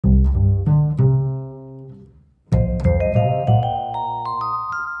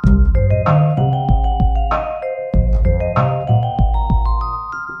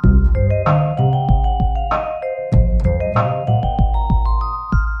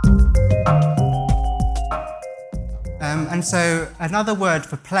And so another word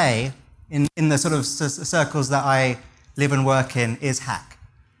for play in the sort of circles that I live and work in is hack.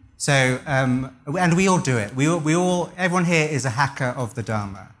 So, and we all do it. Everyone here is a hacker of the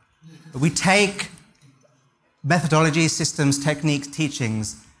Dharma. We take methodologies, systems, techniques,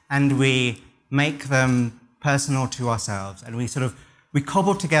 teachings, and we make them personal to ourselves. And we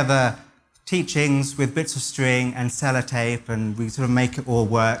cobble together teachings with bits of string and sellotape, and we sort of make it all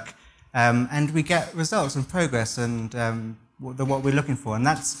work. And we get results and progress and what we're looking for. And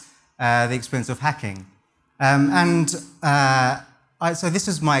that's the experience of hacking. So this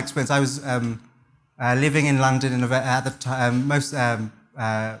is my experience. I was living in London at the time.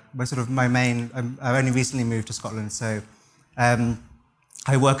 I only recently moved to Scotland, so I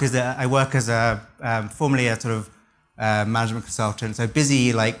work as a formerly a sort of management consultant. So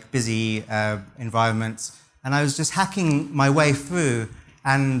busy environments, and I was just hacking my way through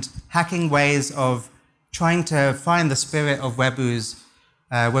and hacking ways of trying to find the spirit of Webu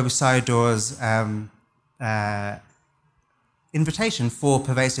Sayadaw's invitation for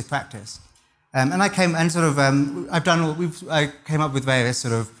pervasive practice. And I came and I came up with various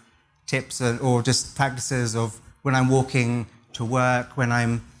sort of tips or just practices of when I'm walking to work, when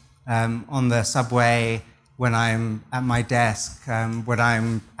I'm on the subway, when I'm at my desk, when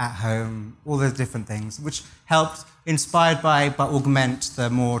I'm at home, all those different things, which helped, inspired by, but augment the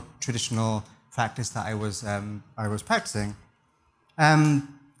more traditional practice that I was practicing. And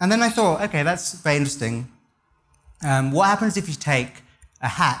then I thought, okay, that's very interesting. What happens if you take a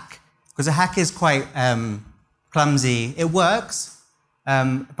hack? Because a hack is quite clumsy. It works,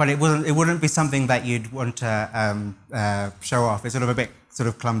 but it wouldn't be something that you'd want to show off. It's sort of a bit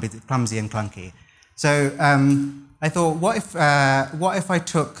clumsy and clunky. So I thought, what if I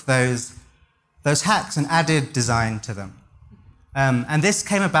took those hacks and added design to them? And this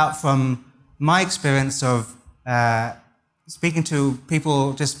came about from my experience of speaking to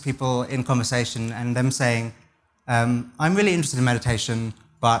people in conversation, and them saying, I'm really interested in meditation,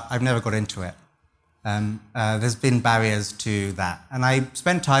 but I've never got into it. There's been barriers to that. And I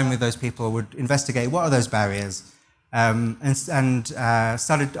spent time with those people, would investigate what are those barriers, and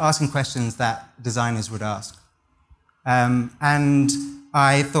started asking questions that designers would ask. And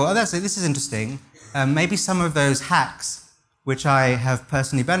I thought, this is interesting. Maybe some of those hacks, which I have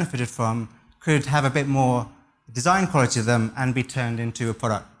personally benefited from, could have a bit more design quality to them and be turned into a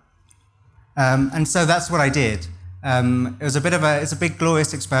product. And so that's what I did. It's a big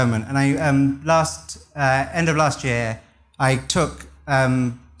glorious experiment. And I end of last year, I took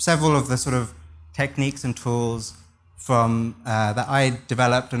several of the sort of techniques and tools from that I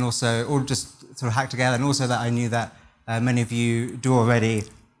developed, and also all just sort of hacked together, and also that I knew that many of you do already.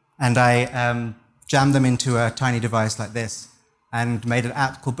 And I jammed them into a tiny device like this, and made an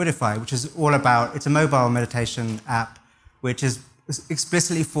app called Buddhify, which is all about, it's a mobile meditation app, which is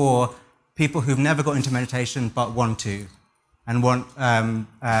explicitly for people who've never got into meditation but want to, and want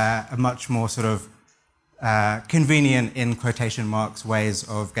a much more sort of convenient, in quotation marks, ways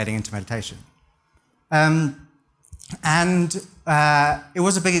of getting into meditation. It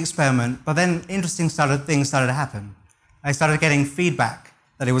was a big experiment, but then interesting things started to happen. I started getting feedback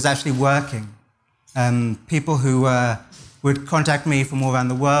that it was actually working. People who would contact me from all around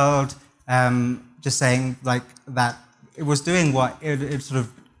the world, just saying like that it was doing what it sort of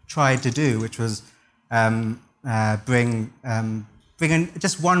tried to do, which was bring in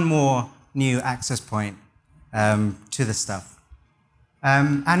just one more new access point to this stuff.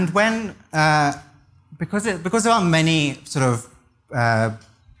 And when because there aren't many sort of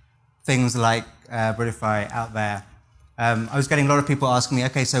things like Buddhify out there, I was getting a lot of people asking me,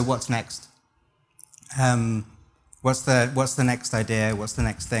 okay, so what's next? What's the next idea? What's the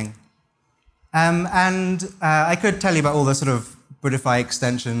next thing? I could tell you about all the sort of Buddhify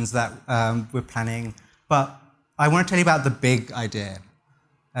extensions that we're planning, but I want to tell you about the big idea,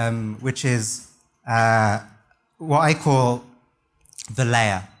 which is what I call the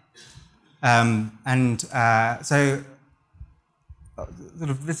layer. So sort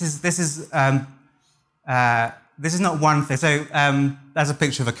of this is not one thing. So that's a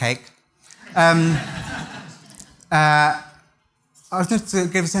picture of a cake. I was going to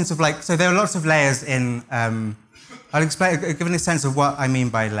give a sense of so there are lots of layers in, I'll give a sense of what I mean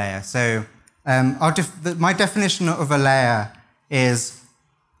by layer. So my definition of a layer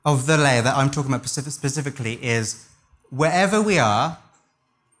of the layer that I'm talking about specifically is wherever we are,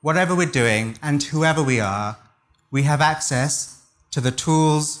 whatever we're doing, and whoever we are, we have access to the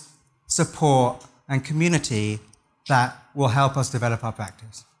tools, support, and community that will help us develop our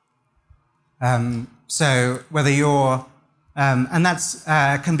practice. So whether you're, and that's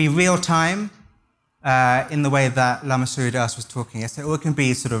can be real time, in the way that Lama Suryadas was talking yesterday, or it can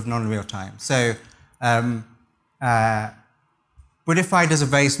be sort of non-real time. So Buddhify does a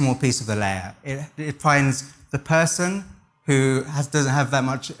very small piece of the layer. It finds the person who doesn't have that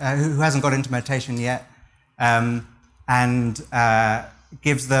much, who hasn't got into meditation yet, and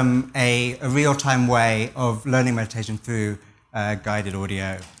gives them a real-time way of learning meditation through guided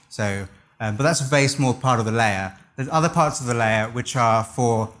audio. So, but that's a very small part of the layer. There's other parts of the layer which are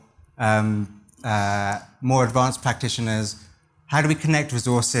for more advanced practitioners. How do we connect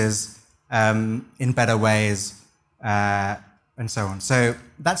resources in better ways, and so on. So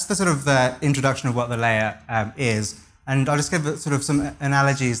that's the sort of the introduction of what the layer is. And I'll just give sort of some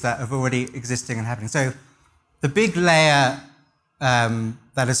analogies that are already existing and happening. So the big layer that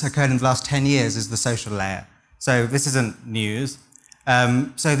has occurred in the last 10 years is the social layer. So this isn't news.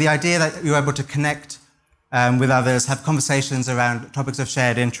 So the idea that you're able to connect with others, have conversations around topics of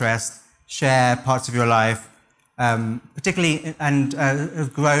shared interest, share parts of your life, particularly, and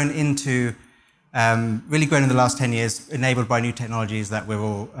have grown into, really grown in the last 10 years, enabled by new technologies that we're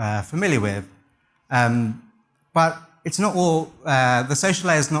all familiar with. But it's not all, the social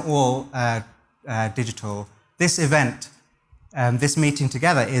layer is not all digital. This event, this meeting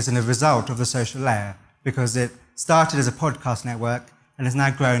together is a result of the social layer because it started as a podcast network and has now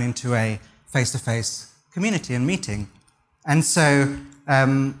grown into a face-to-face community and meeting. And so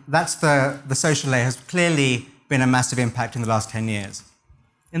that's the social layer has clearly been a massive impact in the last 10 years.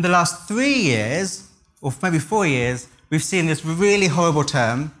 In the last 3 years, or maybe 4 years, we've seen this really horrible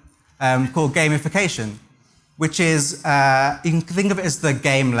term called gamification, which is, you can think of it as the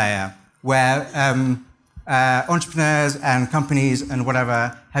game layer, where entrepreneurs and companies and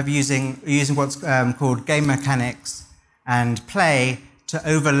whatever have using what's called game mechanics and play to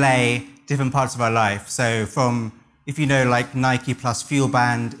overlay different parts of our life. So from, if you know, like Nike plus Fuel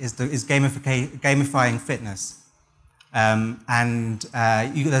Band is gamifying fitness.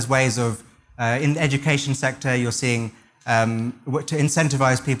 There's ways of, in the education sector, you're seeing to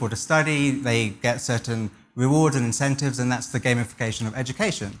incentivize people to study, they get certain rewards and incentives, and that's the gamification of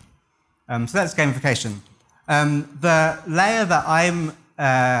education. So that's gamification. The layer that I'm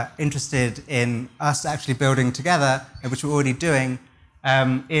interested in us actually building together, which we're already doing,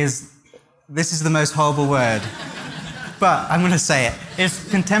 is, this is the most horrible word, but I'm going to say it. It's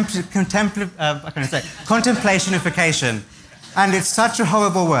contemplationification. And it's such a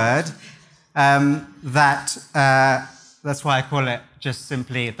horrible word that that's why I call it just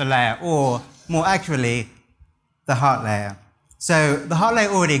simply the layer, or more accurately, the heart layer. So the heart layer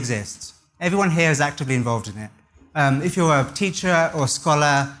already exists. Everyone here is actively involved in it. If you're a teacher or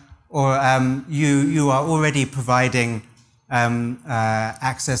scholar, or you are already providing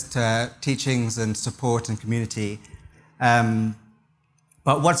access to teachings and support and community.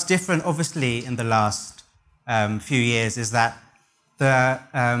 But what's different, obviously, in the last few years is that the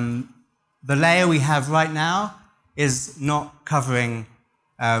layer we have right now is not covering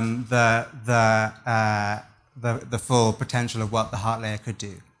the full potential of what the heart layer could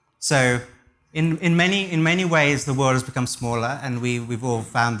do. So in many ways, the world has become smaller, and we've all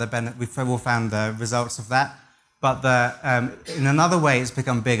found the results of that. But in another way, it's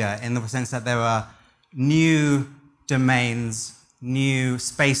become bigger in the sense that there are new domains, new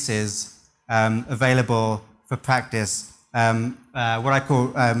spaces available for practice. What I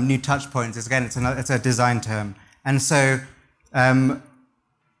call new touch points. Again, it's a design term. And so there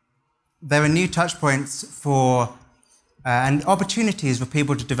are new touch points for and opportunities for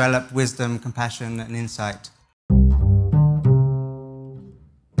people to develop wisdom, compassion, and insight